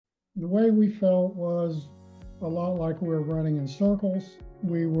The way we felt was a lot like we were running in circles.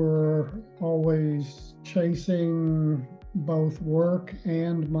 We were always chasing both work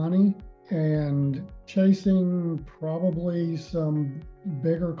and money and chasing probably some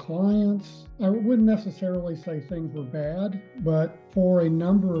bigger clients. I wouldn't necessarily say things were bad, but for a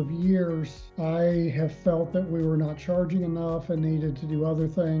number of years, I have felt that we were not charging enough and needed to do other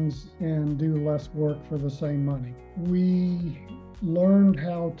things and do less work for the same money. We learned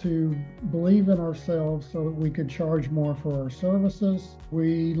how to believe in ourselves so that we could charge more for our services.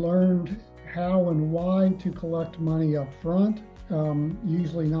 We learned how and why to collect money up front,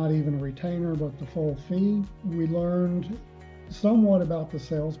 usually not even a retainer, but the full fee. We learned somewhat about the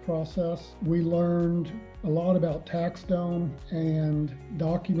sales process. We learned a lot about TaxDome and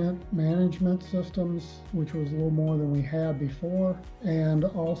document management systems, which was a little more than we had before, and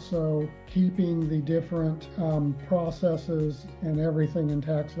also keeping the different processes and everything in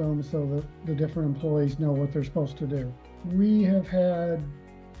TaxDome so that the different employees know what they're supposed to do. We have had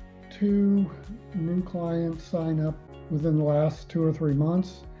 2 new clients sign up within the last 2 or 3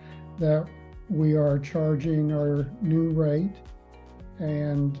 months that we are charging our new rate,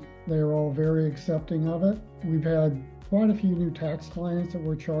 and they're all very accepting of it. We've had quite a few new tax clients that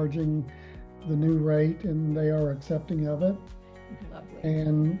we're charging the new rate, and they are accepting of it. Lovely.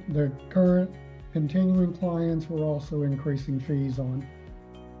 And the current continuing clients we're also increasing fees on.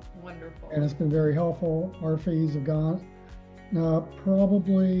 Wonderful. And it's been very helpful. Our fees have gone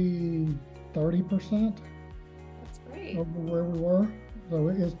probably 30% That's great. over where we were. So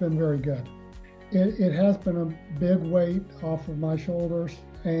it's been very good. It has been a big weight off of my shoulders,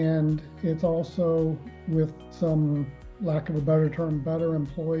 and it's also, with some lack of a better term, better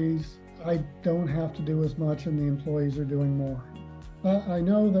employees. I don't have to do as much and the employees are doing more. I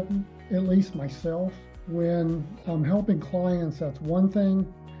know that, at least myself, when I'm helping clients, that's one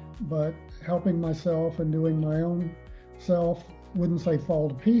thing, but helping myself and doing my own self, wouldn't say fall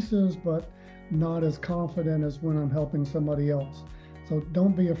to pieces, but not as confident as when I'm helping somebody else. So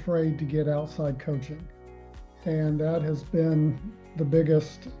don't be afraid to get outside coaching. And that has been the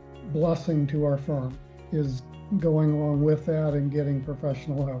biggest blessing to our firm, is going along with that and getting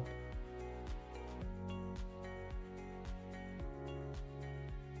professional help.